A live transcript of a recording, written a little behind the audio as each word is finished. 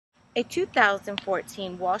A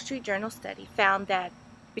 2014 Wall Street Journal study found that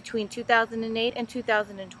between 2008 and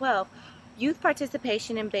 2012, youth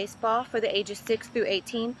participation in baseball for the ages 6 through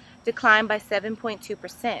 18 declined by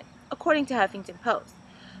 7.2%, according to Huffington Post.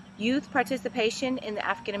 Youth participation in the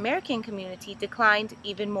African American community declined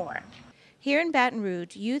even more. Here in Baton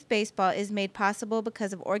Rouge, youth baseball is made possible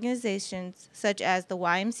because of organizations such as the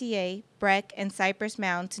YMCA, BREC, and Cypress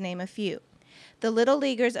Mound, to name a few. The Little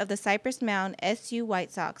Leaguers of the Cypress Mound SU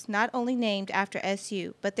White Sox, not only named after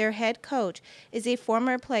SU, but their head coach is a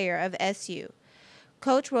former player of SU.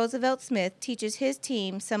 Coach Roosevelt Smith teaches his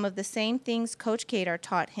team some of the same things Coach Cador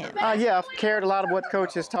taught him. Yeah, I've carried a lot of what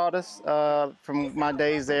Coach has taught us. From my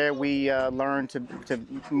days there, we learned to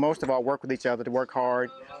most of all work with each other, to work hard.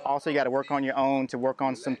 Also, you got to work on your own, to work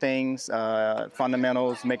on some things,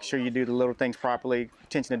 fundamentals, make sure you do the little things properly,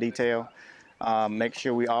 attention to detail. Make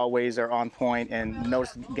sure we always are on point and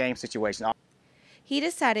notice game situations. He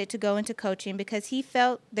decided to go into coaching because he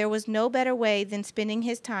felt there was no better way than spending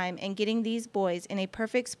his time and getting these boys in a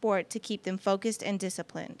perfect sport to keep them focused and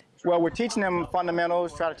disciplined. Well, we're teaching them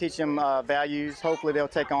fundamentals, try to teach them values. Hopefully they'll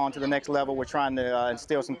take on to the next level. We're trying to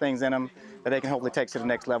instill some things in them that they can hopefully take to the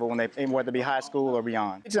next level, whether it be high school or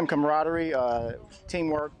beyond. Teach them camaraderie,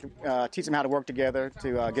 teamwork, teach them how to work together,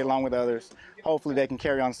 to get along with others. Hopefully they can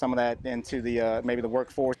carry on some of that into the maybe the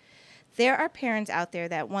workforce. There are parents out there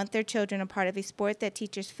that want their children a part of a sport that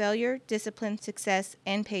teaches failure, discipline, success,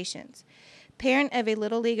 and patience. Parent of a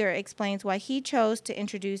Little Leaguer explains why he chose to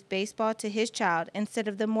introduce baseball to his child instead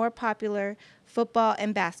of the more popular football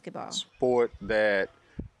and basketball. Sport that,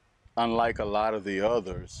 unlike a lot of the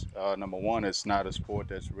others, number one, it's not a sport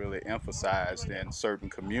that's really emphasized in certain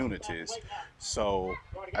communities. So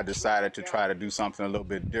I decided to try to do something a little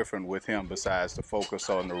bit different with him besides to focus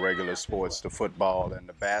on the regular sports, the football and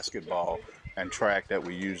the basketball and track that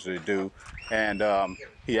we usually do. And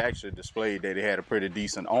he actually displayed that he had a pretty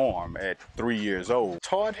decent arm at 3 years old.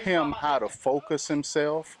 Taught him how to focus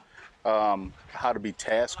himself, how to be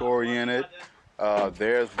task-oriented.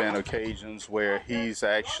 There's been occasions where he's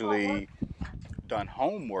actually done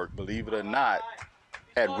homework, believe it or not,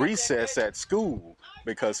 at recess at school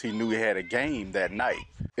because he knew he had a game that night.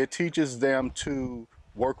 It teaches them to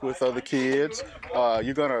work with other kids.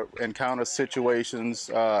 You're going to encounter situations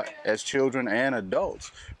as children and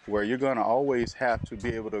adults where you're going to always have to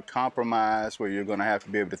be able to compromise, where you're going to have to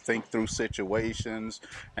be able to think through situations,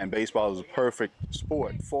 and baseball is a perfect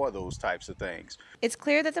sport for those types of things. It's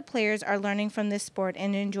clear that the players are learning from this sport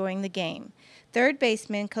and enjoying the game. Third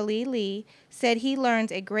baseman Khalil Lee said he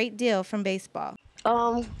learns a great deal from baseball.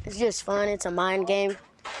 It's just fun. It's a mind game.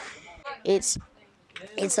 It's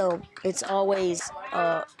always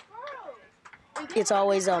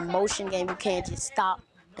a motion game. You can't just stop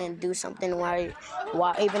and do something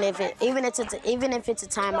while even if it's a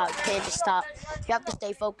timeout, you can't just stop. You have to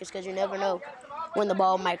stay focused because you never know when the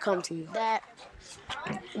ball might come to you. That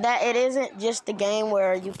it isn't just a game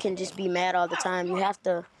where you can just be mad all the time. You have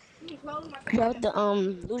to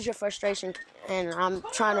lose your frustration, and I'm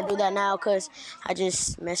trying to do that now because I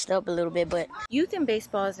just messed up a little bit. But youth in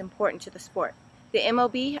baseball is important to the sport. The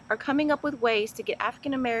MLB are coming up with ways to get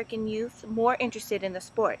African American youth more interested in the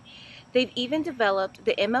sport. They've even developed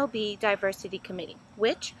the MLB Diversity Committee,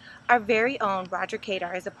 which our very own Roger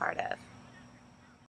Cador is a part of.